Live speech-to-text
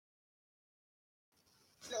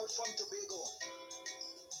Out from Tobago,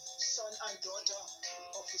 son and daughter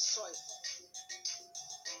of the soil,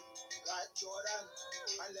 God Jordan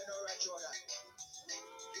and Lenora Jordan.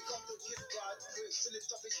 We come to give God praise, to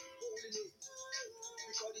lift up his holy name.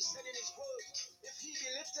 Because he said in his word, if he be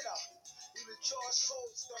lifted up, he will draw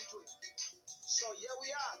souls unto him. So here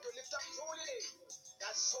we are to lift up his holy name,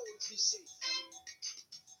 that souls be saved.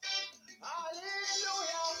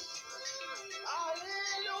 Hallelujah!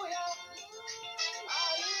 Hallelujah!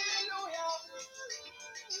 Hallelujah!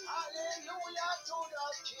 Hallelujah to the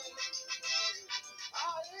King.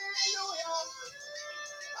 Hallelujah!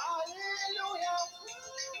 Hallelujah!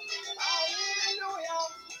 Hallelujah!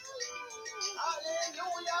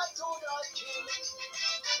 Hallelujah to the King.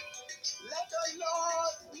 Let the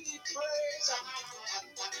Lord be praised.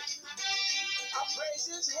 I praise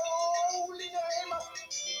his holy name.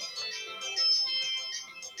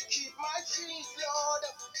 Keep my feet, Lord.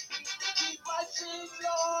 Keep my feet,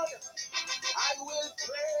 Lord. I will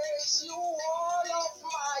praise you all of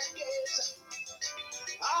my days.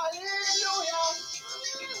 Hallelujah.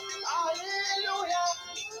 Hallelujah.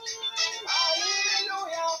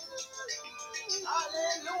 Hallelujah.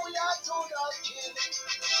 Hallelujah to the King.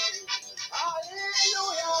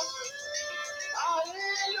 Hallelujah.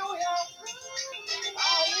 Hallelujah.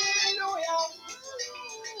 Hallelujah.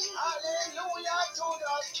 Hallelujah to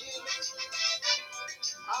the King.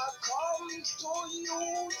 I come to you,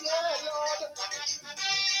 dear Lord.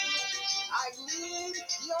 I need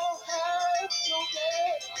your help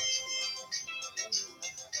today.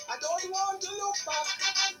 I don't want to look back.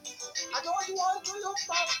 I don't want to look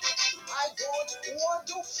back. I don't want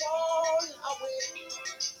to fall away.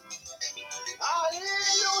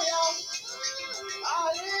 Hallelujah.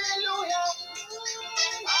 Hallelujah.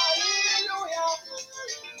 Hallelujah.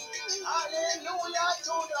 Hallelujah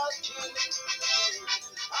to the King.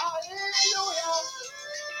 Hallelujah.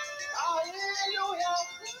 Hallelujah.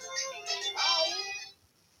 Hallelujah.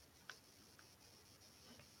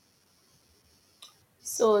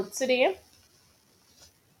 So today,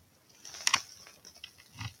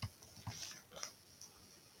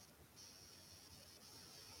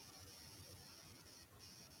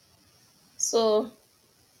 so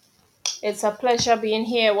it's a pleasure being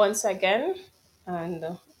here once again, and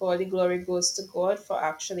all the glory goes to God for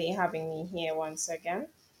actually having me here once again.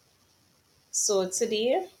 So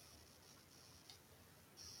today,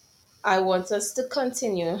 I want us to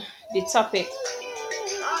continue the topic,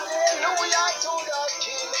 hallelujah to the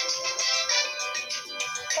King.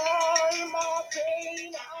 All my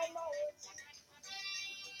pain,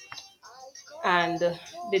 and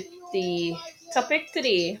the topic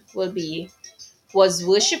today will be, was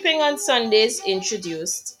worshipping on Sundays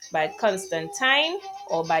introduced by Constantine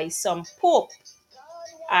or by some pope,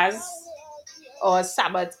 as our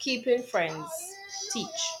Sabbath keeping friends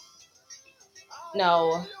teach?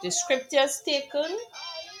 Now, the scriptures taken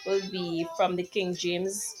will be from the King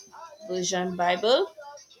James Version Bible.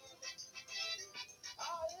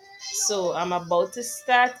 So I'm about to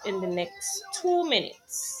start in the next 2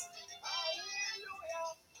 minutes.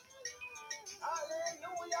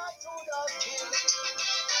 Hallelujah to the King.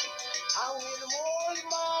 I will hold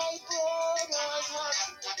my brother's hand.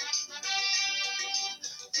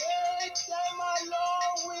 Take them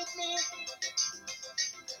along with me.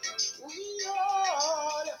 We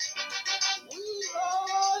all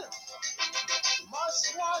must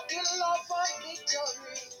walk in love and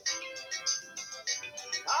victory.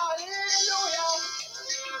 Hallelujah.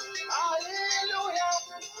 Hallelujah.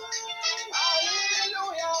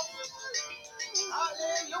 Hallelujah.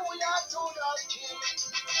 Hallelujah to the King.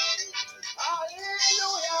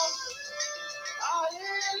 Hallelujah.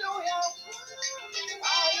 Hallelujah.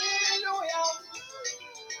 Hallelujah.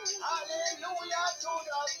 Hallelujah to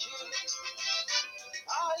the King.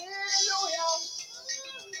 Hallelujah.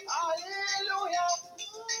 Hallelujah.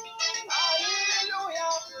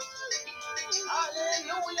 Hallelujah.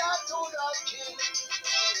 Hallelujah to the King.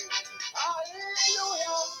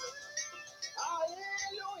 Hallelujah.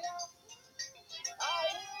 Hallelujah.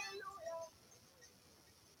 Hallelujah.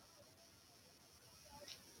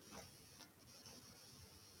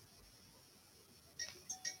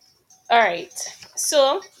 All right.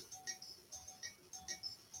 So,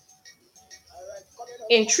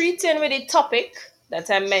 in treating with the topic that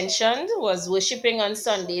I mentioned, was worshipping on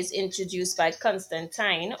Sundays introduced by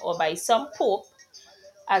Constantine or by some pope,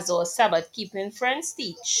 as our Sabbath keeping friends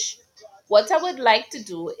teach. What I would like to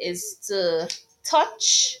do is to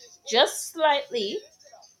touch just slightly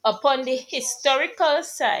upon the historical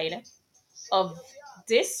side of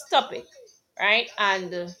this topic, right?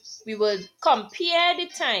 And we will compare the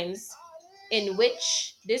times in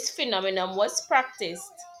which this phenomenon was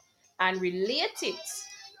practiced and relate it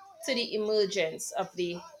to the emergence of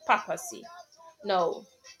the papacy. Now,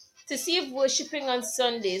 to see if worshipping on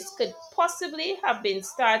Sundays could possibly have been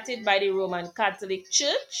started by the Roman Catholic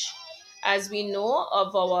Church, as we know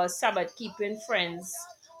of our Sabbath keeping friends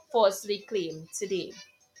falsely claim today.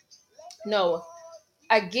 Now,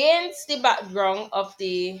 against the background of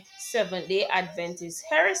the Seventh day Adventist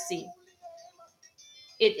heresy,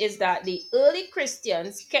 it is that the early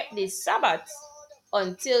Christians kept the Sabbath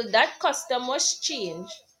until that custom was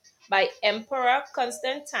changed by Emperor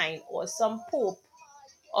Constantine or some Pope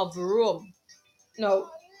of Rome.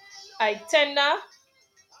 Now, I tender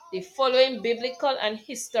the following biblical and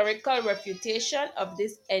historical refutation of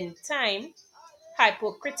this end time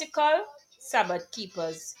hypocritical Sabbath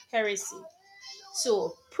keepers heresy.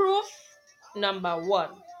 So, proof number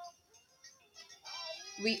one.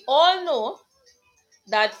 We all know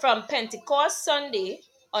that from Pentecost Sunday,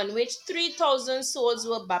 on which 3,000 souls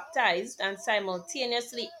were baptized and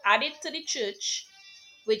simultaneously added to the church,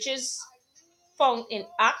 which is found in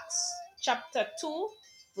Acts chapter 2,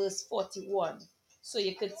 verse 41. So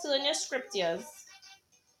you could turn your scriptures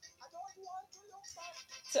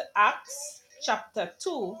to Acts chapter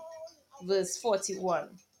 2, verse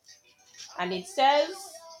 41. And it says,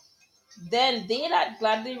 "Then they that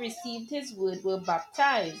gladly received his word were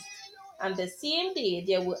baptized, and the same day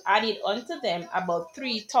there were added unto them about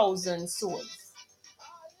 3,000 souls."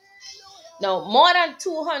 Now, more than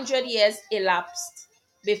 200 years elapsed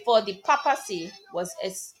before the papacy was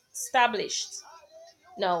established.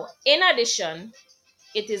 Now, in addition,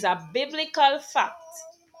 it is a biblical fact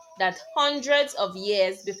that hundreds of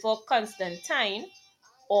years before Constantine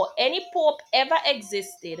or any pope ever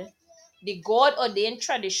existed, the God ordained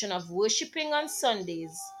tradition of worshipping on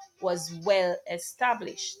Sundays was well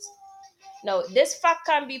established. Now, this fact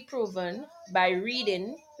can be proven by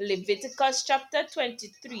reading Leviticus chapter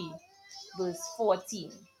 23, verse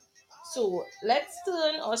 14. So, let's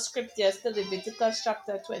turn our scriptures to Leviticus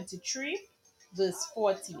chapter 23, verse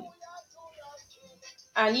 14.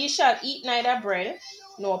 "And ye shall eat neither bread,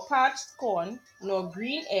 nor parched corn, nor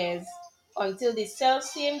green herbs, until the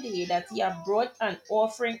selfsame day that ye have brought an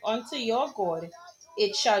offering unto your God.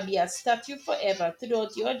 It shall be a statute forever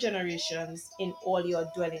throughout your generations in all your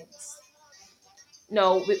dwellings."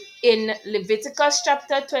 Now, in Leviticus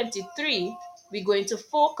chapter 23, we're going to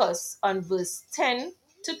focus on verse 10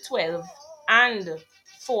 to 12 and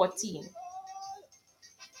 14.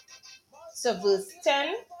 So, verse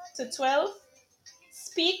 10 to 12.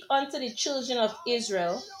 "Speak unto the children of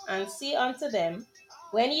Israel, and say unto them,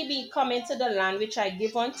 When ye be come into the land which I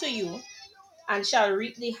give unto you, and shall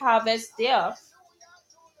reap the harvest thereof,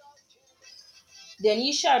 then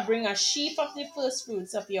ye shall bring a sheaf of the first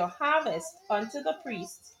fruits of your harvest unto the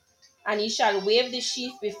priest, and ye shall wave the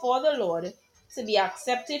sheaf before the Lord to be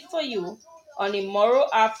accepted for you. On the morrow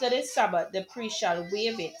after the Sabbath the priest shall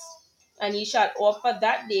wave it. And ye shall offer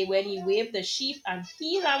that day when ye wave the sheaf an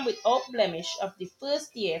he lamb without blemish of the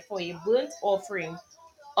first year for a burnt offering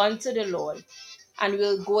unto the Lord." And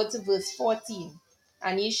we'll go to verse 14.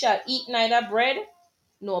 "And ye shall eat neither bread,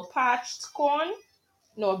 nor parched corn,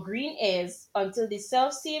 nor green herbs, until the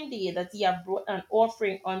selfsame day that ye have brought an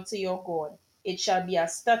offering unto your God. It shall be a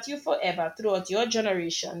statute forever throughout your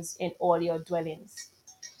generations in all your dwellings."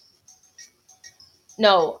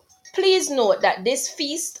 Now, please note that this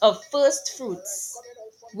feast of first fruits,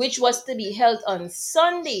 which was to be held on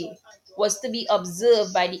Sunday, was to be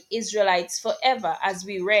observed by the Israelites forever, as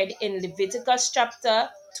we read in Leviticus chapter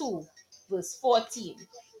 2, verse 14.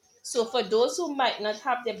 So, for those who might not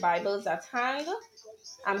have their Bibles at hand,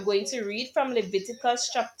 I'm going to read from Leviticus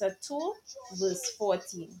chapter 2, verse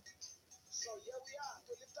 14.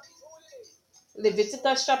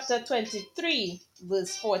 Leviticus chapter 23,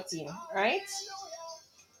 verse 14, right?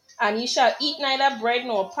 "And ye shall eat neither bread,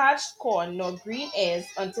 nor parched corn, nor green herbs,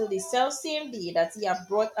 until the selfsame day that ye have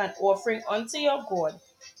brought an offering unto your God.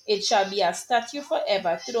 It shall be a statute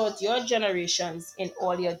forever throughout your generations in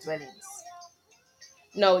all your dwellings."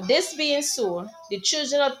 Now, this being so, the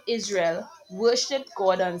children of Israel worshipped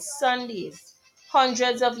God on Sundays,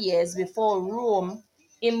 hundreds of years before Rome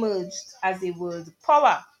emerged as a world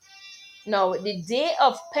power. Now, the day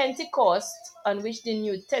of Pentecost, on which the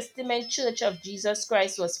New Testament Church of Jesus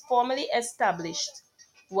Christ was formally established,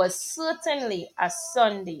 was certainly a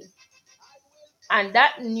Sunday. And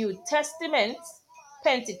that New Testament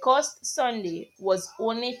Pentecost Sunday was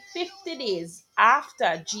only 50 days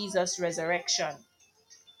after Jesus' resurrection.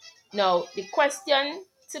 Now, the question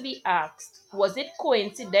to be asked, was it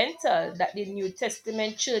coincidental that the New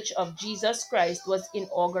Testament Church of Jesus Christ was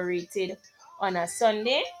inaugurated on a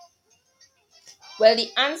Sunday? Well,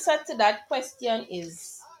 the answer to that question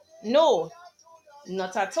is no,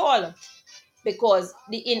 not at all. Because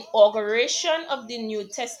the inauguration of the New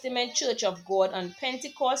Testament Church of God on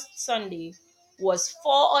Pentecost Sunday was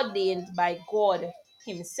foreordained by God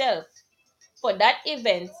Himself. For that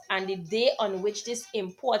event and the day on which this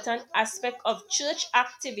important aspect of church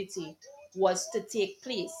activity was to take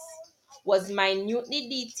place was minutely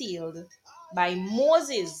detailed by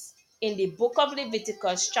Moses in the book of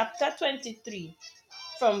Leviticus, chapter 23,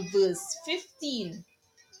 from verse 15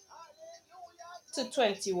 to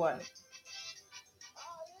 21.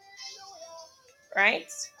 Right?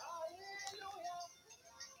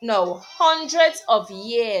 Now, hundreds of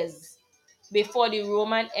years before the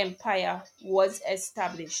Roman Empire was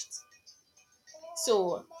established.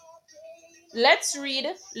 So, let's read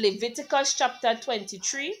Leviticus chapter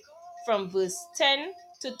 23 from verse 10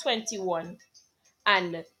 to 21,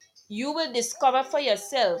 and you will discover for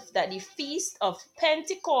yourself that the feast of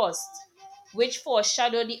Pentecost, which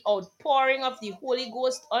foreshadowed the outpouring of the Holy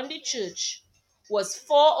Ghost on the church, was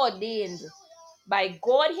foreordained by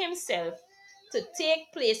God Himself to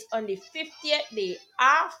take place on the 50th day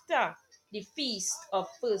after the feast of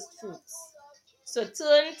first fruits. So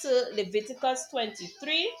turn to Leviticus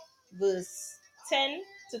 23, verse 10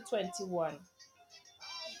 to 21.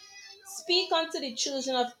 Speak unto the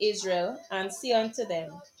children of Israel, and say unto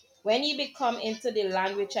them, when ye be come into the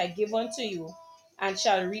land which I give unto you, and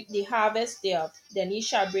shall reap the harvest thereof, then ye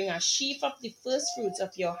shall bring a sheaf of the first fruits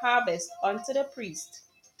of your harvest unto the priest,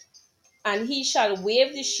 and he shall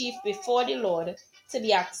wave the sheaf before the Lord to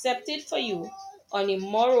be accepted for you. On the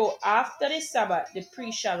morrow after the Sabbath, the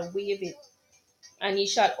priest shall wave it. And he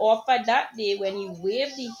shall offer that day when he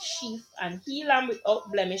wave the sheaf and he lamb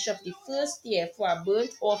without blemish of the first year for a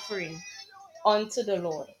burnt offering unto the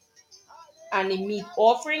Lord. And the meat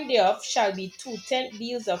offering thereof shall be 2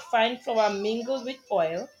 deals of fine flour mingled with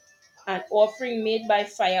oil, an offering made by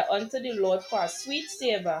fire unto the Lord for a sweet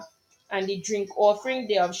savour, and the drink offering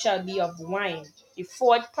thereof shall be of wine, the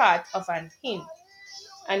fourth part of an hin.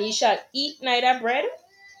 And ye shall eat neither bread,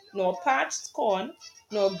 nor parched corn,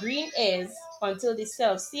 nor green ears, until the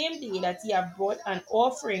selfsame day that ye have brought an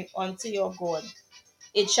offering unto your God.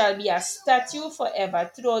 It shall be a statute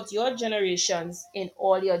forever throughout your generations in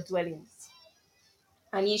all your dwellings.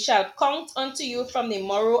 And ye shall count unto you from the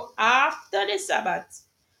morrow after the Sabbath,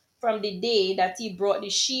 from the day that he brought the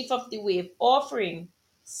sheaf of the wave offering.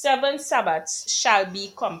 7 Sabbaths shall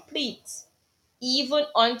be complete, even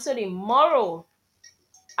unto the morrow.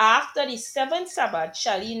 After the 7th Sabbath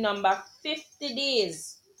shall ye number 50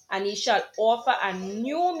 days, and ye shall offer a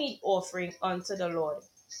new meat offering unto the Lord.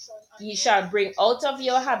 Ye shall bring out of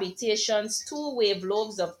your habitations 2 wave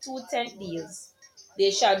loaves of 2 deals.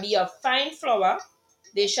 They shall be of fine flour,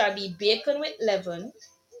 they shall be baken with leaven.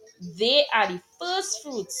 They are the first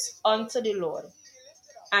fruits unto the Lord.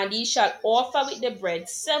 And ye shall offer with the bread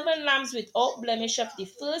 7 lambs without blemish of the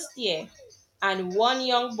first year, and 1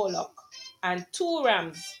 young bullock, and 2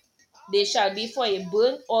 rams. They shall be for a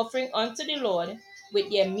burnt offering unto the Lord,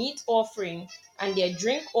 with their meat offering and their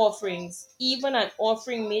drink offerings, even an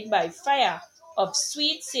offering made by fire of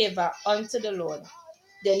sweet savour unto the Lord.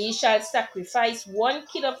 Then ye shall sacrifice 1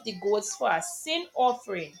 kid of the goats for a sin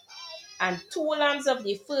offering, and 2 lambs of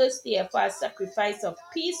the first year for a sacrifice of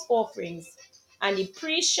peace offerings. And the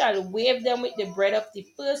priest shall wave them with the bread of the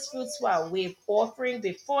first fruits for a wave offering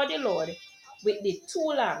before the Lord with the 2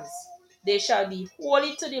 lambs. They shall be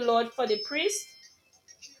holy to the Lord for the priest,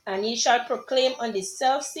 and he shall proclaim on the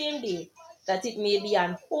selfsame day that it may be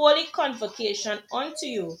an holy convocation unto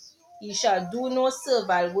you. Ye shall do no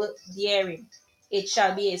servile work therein. It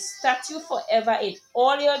shall be a statute forever in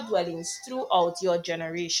all your dwellings throughout your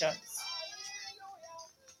generations.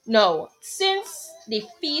 Now, since the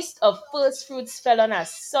feast of first fruits fell on a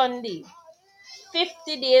Sunday,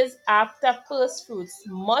 50 days after first fruits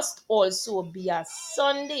must also be a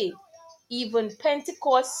Sunday, even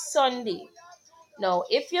Pentecost Sunday. Now,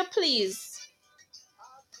 if you please,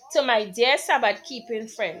 to my dear Sabbath keeping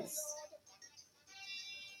friends,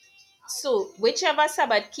 so whichever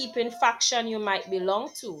Sabbath keeping faction you might belong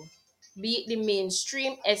to, be it the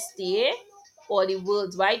mainstream SDA or the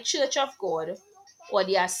Worldwide Church of God or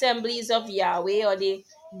the Assemblies of Yahweh or the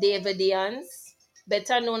Davidians,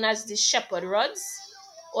 better known as the Shepherd Rods,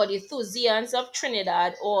 or the Thuzians of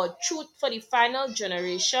Trinidad, or Truth for the Final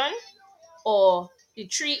Generation, or the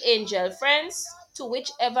Three Angel Friends, to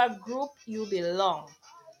whichever group you belong.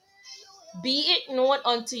 Be it known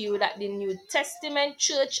unto you that the New Testament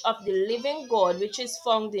Church of the Living God, which is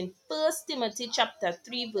found in 1 Timothy chapter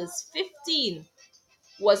 3 verse 15,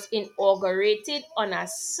 was inaugurated on a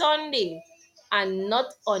Sunday, and not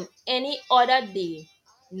on any other day,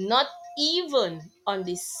 not even on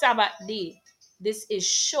the Sabbath day. This is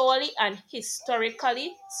surely an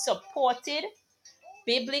historically supported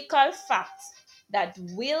biblical fact that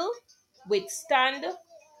will withstand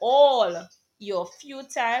all your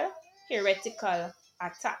futile heretical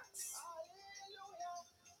attacks.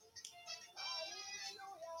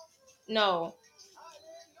 Now,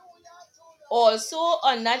 also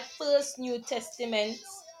on that first New Testament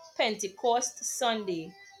Pentecost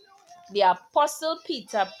Sunday, the Apostle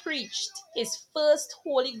Peter preached his first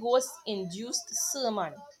Holy Ghost induced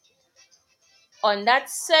sermon. On that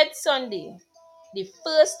said Sunday, the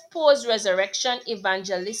first post resurrection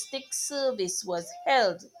evangelistic service was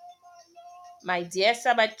held. My dear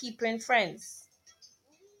Sabbath keeping friends,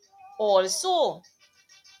 also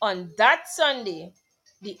on that Sunday,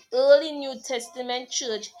 the early New Testament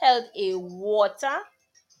church held a water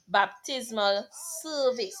baptismal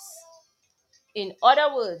service. In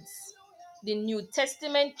other words, the New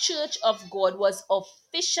Testament Church of God was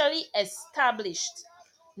officially established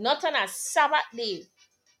not on a Sabbath day,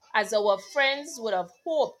 as our friends would have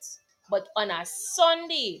hoped, but on a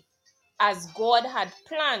Sunday, as God had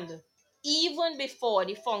planned, even before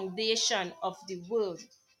the foundation of the world.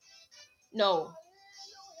 Now,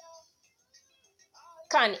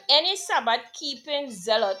 can any Sabbath keeping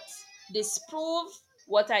zealot disprove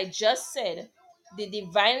what I just said, the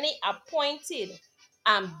divinely appointed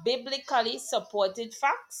and biblically supported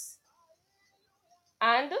facts?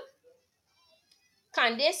 And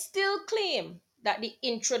can they still claim that the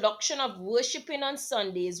introduction of worshiping on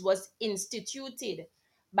Sundays was instituted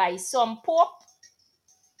by some pope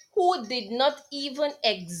who did not even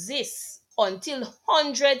exist until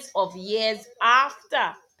hundreds of years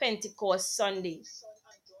after Pentecost Sunday?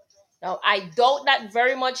 Now, I doubt that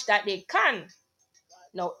very much that they can.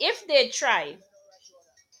 Now, if they try,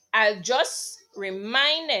 I'll just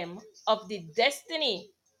remind them of the destiny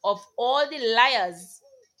of all the liars,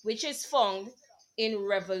 which is found in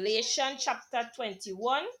Revelation chapter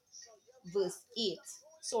 21, verse 8.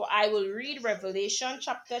 So I will read Revelation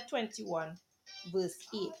chapter 21, verse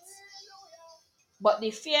 8. But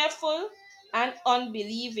the fearful and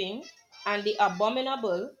unbelieving, and the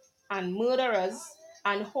abominable, and murderers,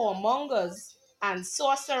 and whoremongers, and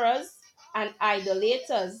sorcerers, and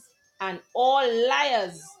idolaters, and all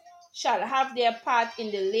liars shall have their part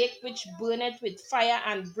in the lake which burneth with fire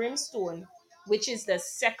and brimstone, which is the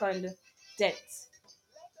second death.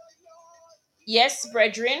 Yes,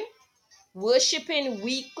 brethren, worshiping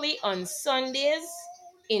weekly on Sundays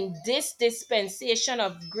in this dispensation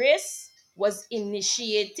of grace was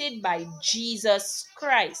initiated by Jesus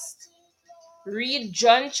Christ. Read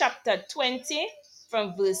John chapter 20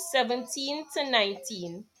 from verse 17 to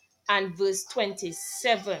 19 and verse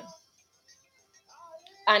 27.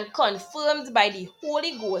 And confirmed by the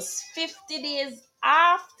Holy Ghost 50 days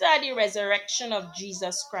after the resurrection of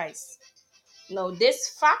Jesus Christ. Now,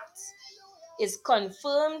 this fact is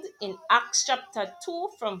confirmed in Acts chapter 2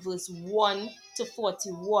 from verse 1 to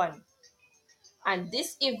 41. And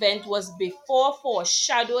this event was before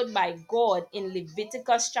foreshadowed by God in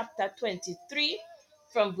Leviticus chapter 23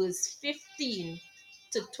 from verse 15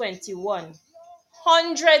 to 21.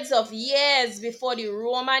 Hundreds of years before the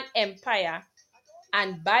Roman Empire,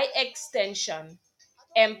 and by extension,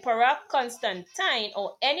 Emperor Constantine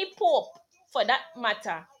or any pope for that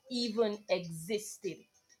matter even existed.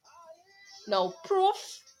 Now, proof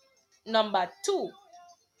number 2.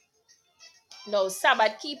 Now,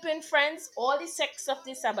 Sabbath keeping friends, all the sects of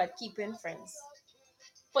the Sabbath keeping friends.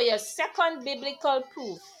 For your second biblical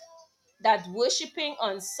proof that worshiping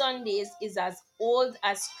on Sundays is as old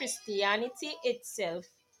as Christianity itself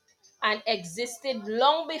and existed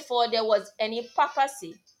long before there was any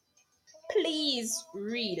papacy, please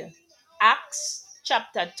read Acts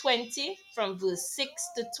chapter 20 from verse 6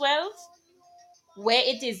 to 12, where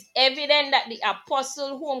it is evident that the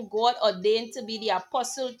apostle whom God ordained to be the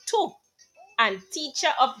apostle to and teacher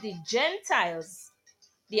of the Gentiles,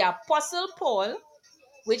 the apostle Paul,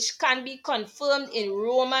 which can be confirmed in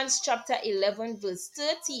Romans chapter 11 verse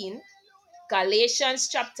 13, Galatians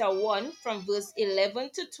chapter 1 from verse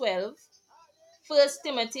 11 to 12, 1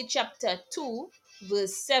 Timothy chapter 2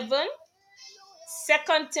 verse 7,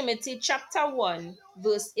 2 Timothy chapter 1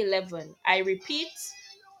 verse 11. I repeat,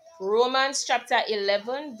 Romans chapter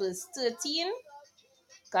 11 verse 13,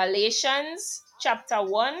 Galatians chapter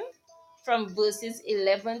 1 from verses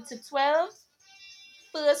 11 to 12,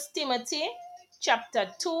 1 Timothy chapter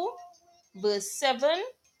 2 verse 7,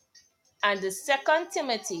 and the 2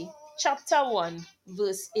 Timothy chapter 1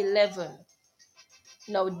 verse 11.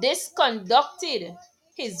 Now, this conducted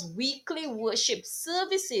his weekly worship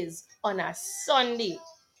services on a Sunday.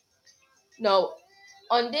 Now,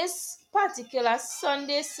 on this particular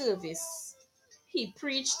Sunday service, he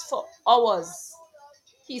preached for hours.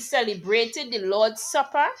 He celebrated the Lord's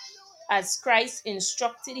Supper as Christ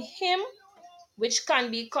instructed him, which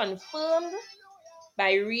can be confirmed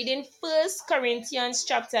by reading 1 Corinthians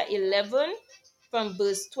chapter 11 from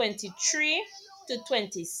verse 23 to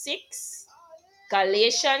 26,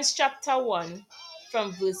 Galatians chapter 1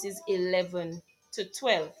 from verses 11 to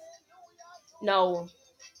 12. Now,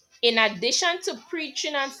 in addition to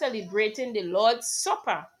preaching and celebrating the Lord's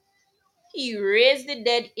Supper, he raised the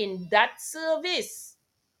dead in that service,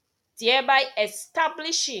 thereby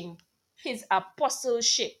establishing his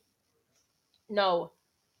apostleship. Now,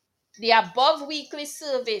 the above weekly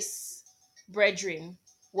service, brethren,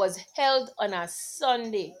 was held on a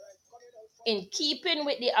Sunday, in keeping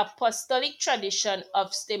with the apostolic tradition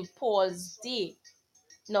of St. Paul's Day.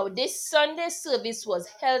 Now, this Sunday service was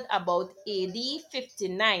held about AD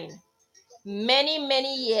 59,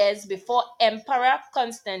 many years before Emperor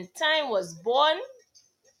Constantine was born,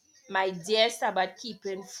 my dear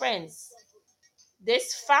Sabbath-keeping friends.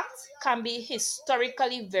 This fact can be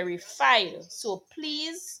historically verified, so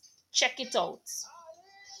please check it out.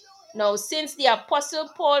 Now, since the Apostle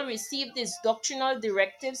Paul received his doctrinal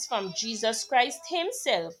directives from Jesus Christ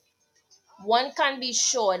himself, one can be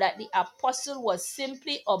sure that the apostle was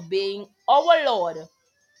simply obeying our Lord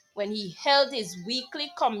when he held his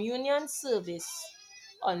weekly communion service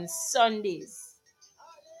on Sundays.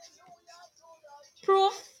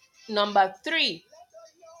 Proof number 3.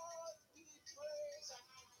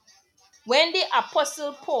 When the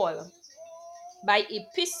Apostle Paul, by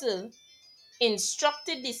epistle,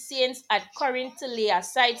 instructed the saints at Corinth to lay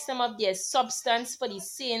aside some of their substance for the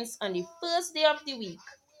saints on the first day of the week,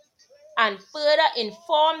 and further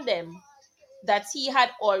informed them that he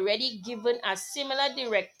had already given a similar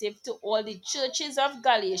directive to all the churches of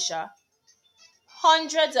Galatia,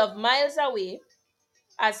 hundreds of miles away,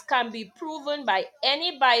 as can be proven by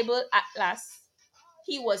any Bible atlas.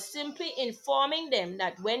 He was simply informing them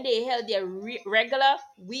that when they held their regular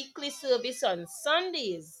weekly service on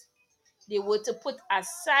Sundays, they were to put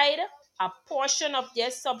aside a portion of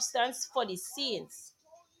their substance for the saints.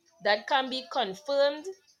 That can be confirmed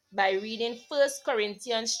by reading 1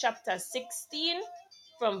 Corinthians chapter 16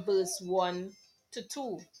 from verse 1 to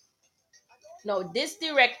 2. Now, this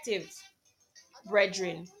directive,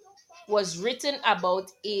 brethren, was written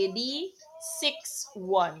about AD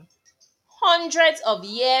 61, hundreds of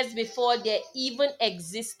years before there even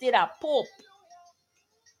existed a pope.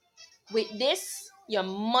 With this, you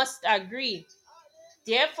must agree.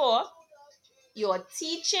 Therefore, your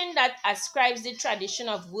teaching that ascribes the tradition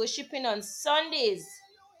of worshiping on Sundays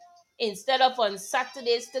instead of on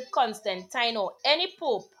Saturdays to Constantine or any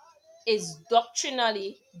pope is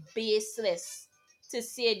doctrinally baseless, to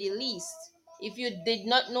say the least. If you did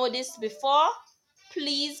not know this before,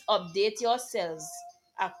 please update yourselves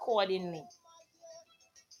accordingly.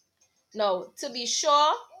 Now, to be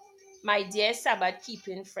sure, my dear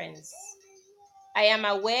Sabbath-keeping friends, I am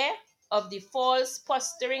aware of the false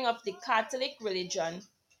posturing of the Catholic religion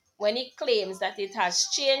when it claims that it has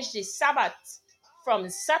changed the Sabbath from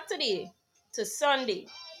Saturday to Sunday.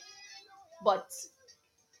 But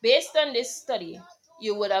based on this study,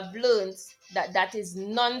 you would have learned that that is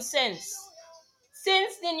nonsense.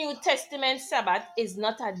 Since the New Testament Sabbath is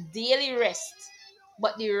not a daily rest,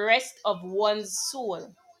 but the rest of one's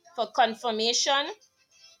soul. For confirmation,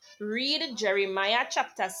 read Jeremiah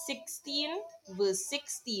chapter 16, verse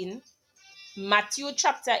 16, Matthew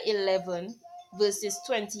chapter 11, verses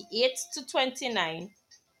 28 to 29,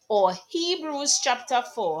 or Hebrews chapter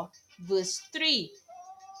 4, verse 3.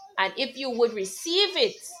 And if you would receive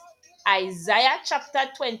it, Isaiah chapter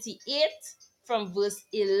 28 from verse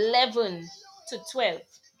 11 to 12.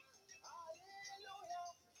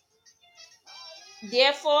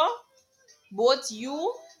 Therefore, both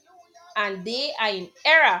you and they are in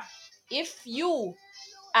error if you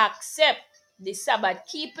accept the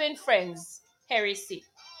Sabbath-keeping friends' heresy.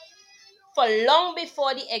 For long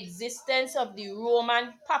before the existence of the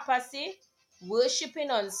Roman papacy,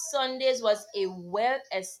 worshipping on Sundays was a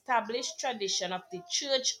well-established tradition of the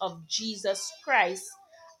Church of Jesus Christ,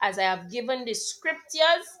 as I have given the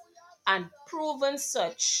scriptures and proven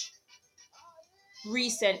such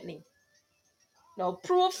recently. Now,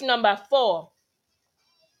 proof number 4.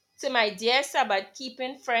 To my dear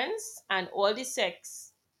Sabbath-keeping friends and all the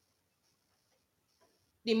sects,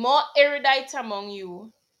 the more erudite among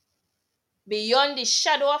you, beyond the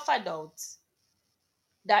shadow of a doubt,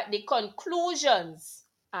 that the conclusions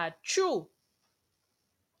are true.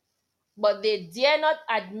 but they dare not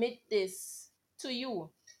admit this to you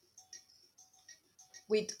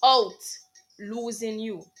without losing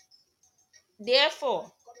you.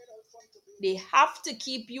 Therefore, they have to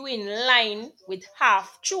keep you in line with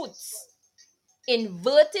half truths,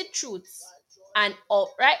 inverted truths, and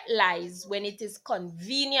outright lies when it is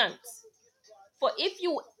convenient. For if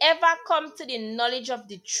you ever come to the knowledge of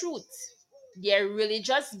the truth, their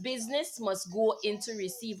religious business must go into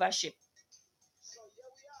receivership.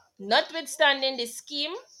 Notwithstanding the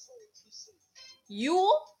scheme,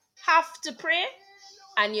 you have to pray,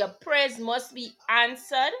 and your prayers must be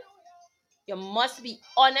answered. You must be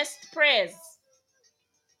honest prayers,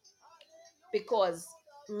 because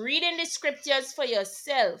reading the scriptures for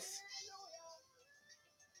yourself,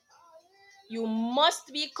 you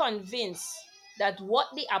must be convinced that what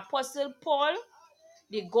the Apostle Paul,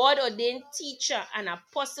 the God ordained teacher and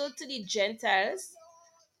apostle to the Gentiles,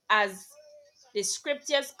 as the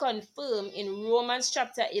scriptures confirm in Romans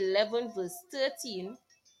chapter 11, verse 13,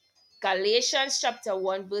 Galatians chapter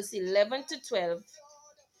 1, verse 11 to 12,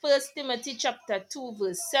 1 Timothy chapter 2,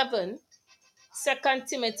 verse 7, 2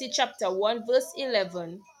 Timothy chapter 1, verse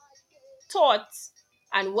 11, taught,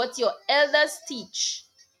 and what your elders teach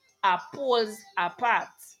are poles apart.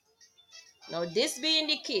 Now, this being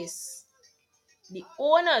the case, the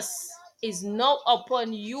onus is now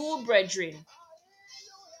upon you, brethren.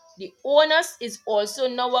 The onus is also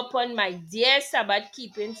now upon my dear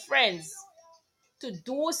Sabbath-keeping friends to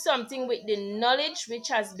do something with the knowledge which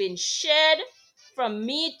has been shared from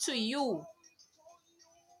me to you.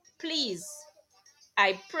 Please,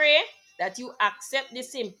 I pray that you accept the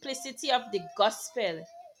simplicity of the gospel.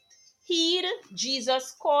 Heed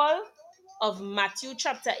Jesus' call of Matthew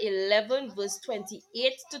chapter 11, verse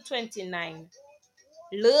 28 to 29.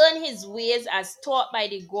 Learn his ways as taught by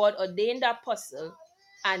the God-ordained apostle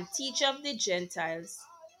and teacher of the Gentiles,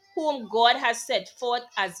 whom God has set forth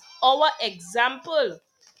as our example.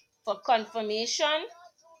 For confirmation,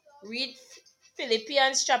 read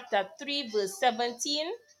Philippians chapter 3, verse 17,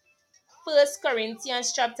 1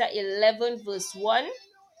 Corinthians chapter 11, verse 1,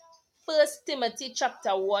 1 Timothy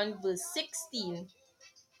chapter 1, verse 16,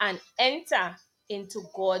 and enter into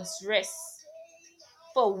God's rest.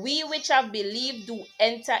 For we which have believed do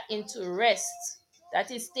enter into rest. That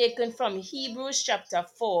is taken from Hebrews chapter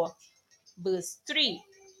 4, verse 3.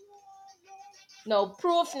 Now,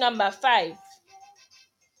 proof number 5.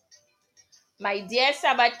 My dear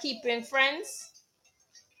Sabbath-keeping friends,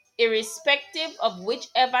 irrespective of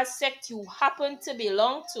whichever sect you happen to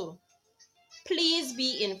belong to, please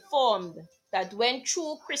be informed that when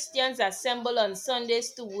true Christians assemble on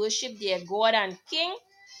Sundays to worship their God and King,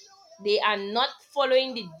 they are not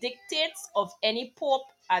following the dictates of any pope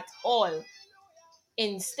at all.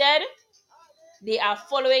 Instead, they are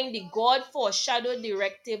following the God foreshadowed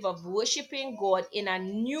directive of worshiping God in a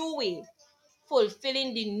new way,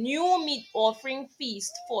 fulfilling the new meat offering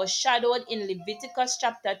feast foreshadowed in Leviticus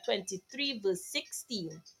chapter 23, verse 16.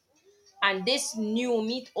 And this new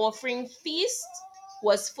meat offering feast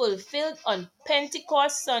was fulfilled on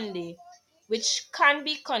Pentecost Sunday, which can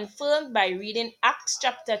be confirmed by reading Acts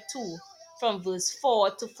chapter 2 from verse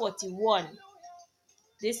 4 to 41.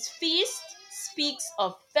 This feast speaks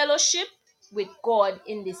of fellowship with God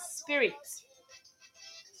in the Spirit.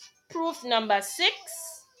 Proof number 6.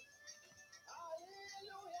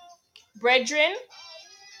 Brethren,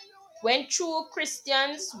 when true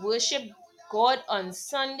Christians worship God on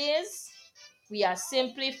Sundays, we are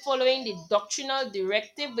simply following the doctrinal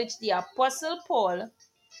directive which the Apostle Paul,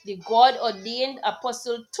 the God-ordained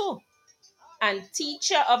apostle too, and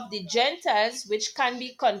teacher of the Gentiles, which can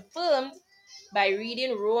be confirmed by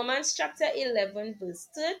reading Romans chapter 11, verse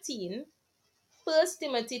 13, 1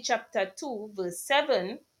 Timothy chapter 2, verse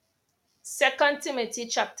 7, 2 Timothy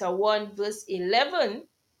chapter 1, verse 11,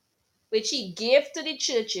 which he gave to the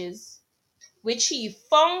churches, which he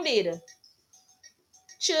founded,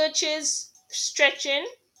 churches stretching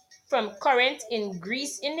from Corinth in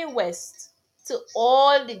Greece in the west to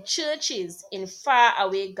all the churches in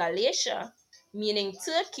faraway Galatia, meaning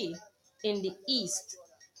Turkey, in the east.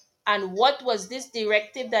 And what was this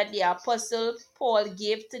directive that the Apostle Paul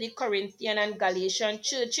gave to the Corinthian and Galatian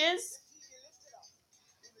churches?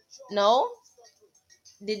 No,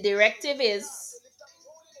 the directive is,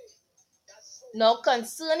 now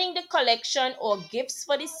concerning the collection or gifts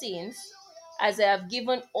for the saints, as I have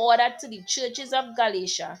given order to the churches of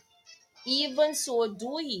Galatia, even so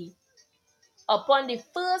do ye. Upon the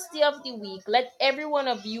first day of the week, let every one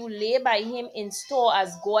of you lay by him in store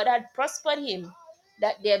as God had prospered him,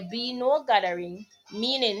 that there be no gathering,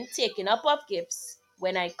 meaning taking up of gifts,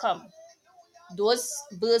 when I come. Those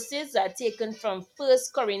verses are taken from 1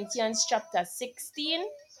 Corinthians chapter 16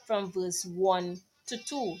 from verse 1 to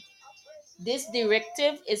 2. This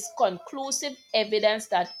directive is conclusive evidence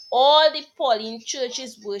that all the Pauline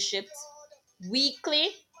churches worshipped weekly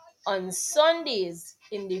on Sundays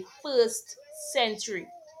in the first century.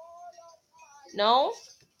 Now,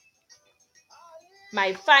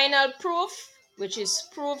 my final proof, which is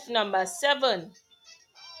proof number 7.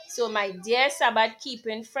 So, my dear Sabbath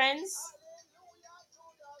keeping friends,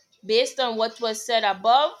 based on what was said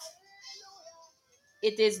above,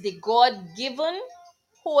 it is the God-given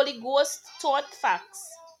Holy Ghost taught facts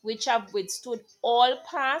which have withstood all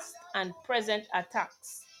past and present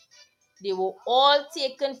attacks. They were all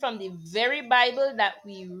taken from the very Bible that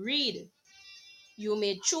we read. You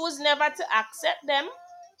may choose never to accept them,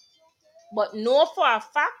 but know for a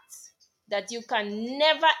fact that you can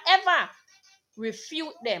never ever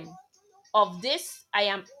refute them. Of this, I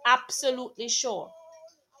am absolutely sure.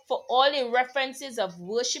 For all the references of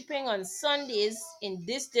worshiping on Sundays in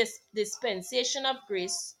this dispensation of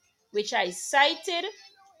grace, which I cited,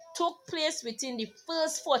 took place within the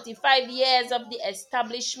first 45 years of the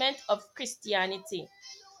establishment of Christianity.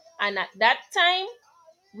 And at that time,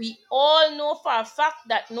 we all know for a fact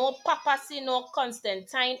that no papacy nor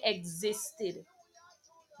Constantine existed.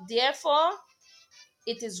 Therefore,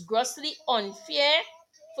 it is grossly unfair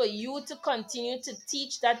for you to continue to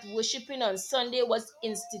teach that worshiping on Sunday was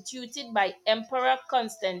instituted by Emperor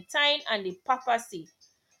Constantine and the papacy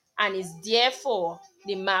and is therefore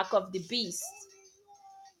the mark of the beast.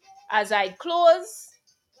 As I close,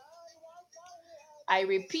 I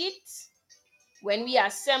repeat, when we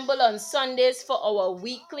assemble on Sundays for our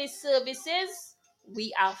weekly services,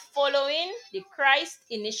 we are following the Christ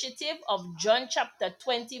initiative of John chapter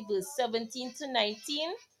 20, verse 17 to 19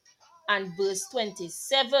 and verse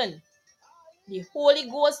 27. The Holy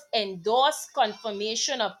Ghost endorsed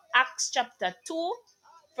confirmation of Acts chapter 2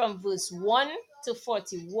 from verse 1 to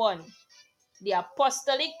 41. The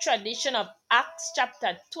apostolic tradition of Acts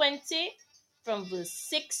chapter 20 from verse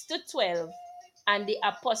 6 to 12. And the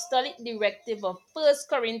apostolic directive of 1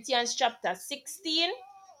 Corinthians chapter 16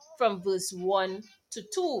 from verse 1 to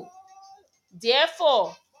 2.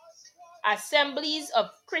 Therefore, assemblies of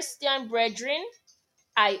Christian brethren,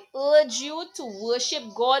 I urge you to worship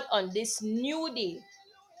God on this new day,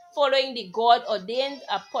 following the God-ordained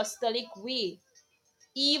apostolic way,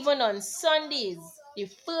 even on Sundays, the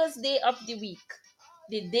first day of the week,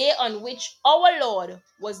 the day on which our Lord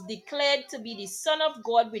was declared to be the Son of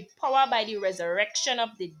God with power by the resurrection of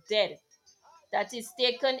the dead. That is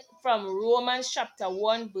taken from Romans chapter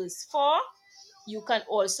 1 verse 4. You can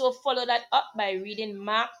also follow that up by reading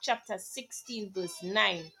Mark chapter 16 verse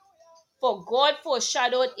 9. For God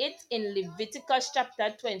foreshadowed it in Leviticus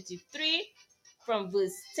chapter 23 from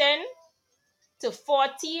verse 10 to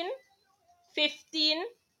 14, 15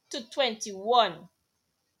 to 21.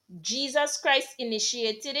 Jesus Christ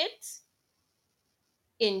initiated it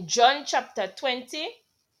in John chapter 20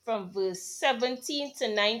 from verse 17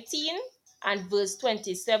 to 19 and verse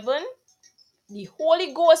 27. The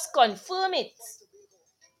Holy Ghost confirmed it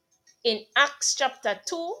in Acts chapter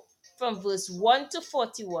 2 from verse 1 to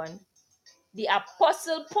 41. The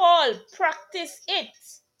Apostle Paul practiced it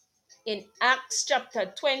in Acts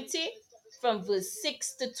chapter 20 from verse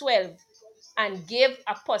 6 to 12 and gave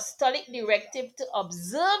apostolic directive to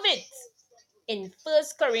observe it in 1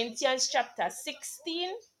 Corinthians chapter 16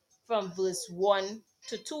 from verse 1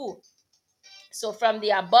 to 2. So from the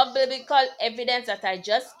above biblical evidence that I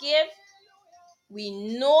just gave,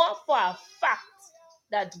 we know for a fact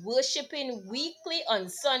that worshiping weekly on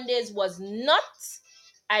Sundays was not,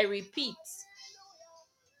 I repeat,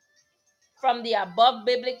 from the above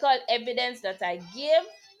biblical evidence that I give,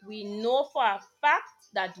 we know for a fact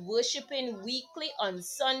that worshiping weekly on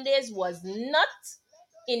Sundays was not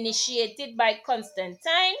initiated by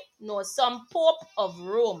Constantine nor some pope of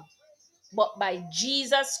Rome, but by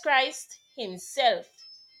Jesus Christ himself.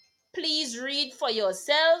 Please read for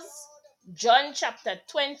yourselves John chapter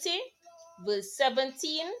 20, verse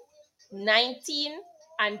 17, 19,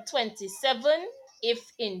 and 27 if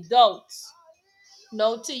in doubt.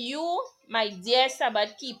 Now to you, my dear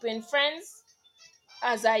Sabbath-keeping friends,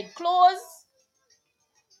 as I close,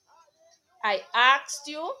 I asked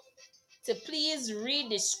you to please read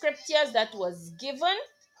the scriptures that was given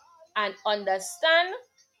and understand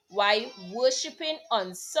why worshiping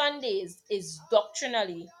on Sundays is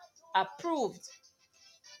doctrinally approved.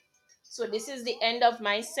 So this is the end of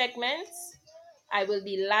my segments. I will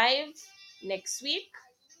be live next week.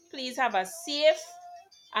 Please have a safe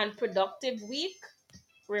and productive week.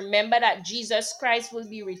 Remember that Jesus Christ will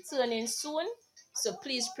be returning soon. So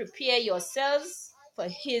please prepare yourselves for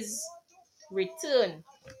his return.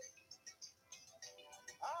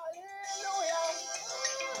 Hallelujah.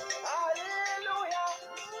 Hallelujah.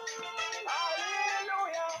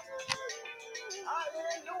 Hallelujah.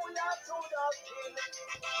 Hallelujah to the King.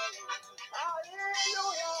 Hallelujah.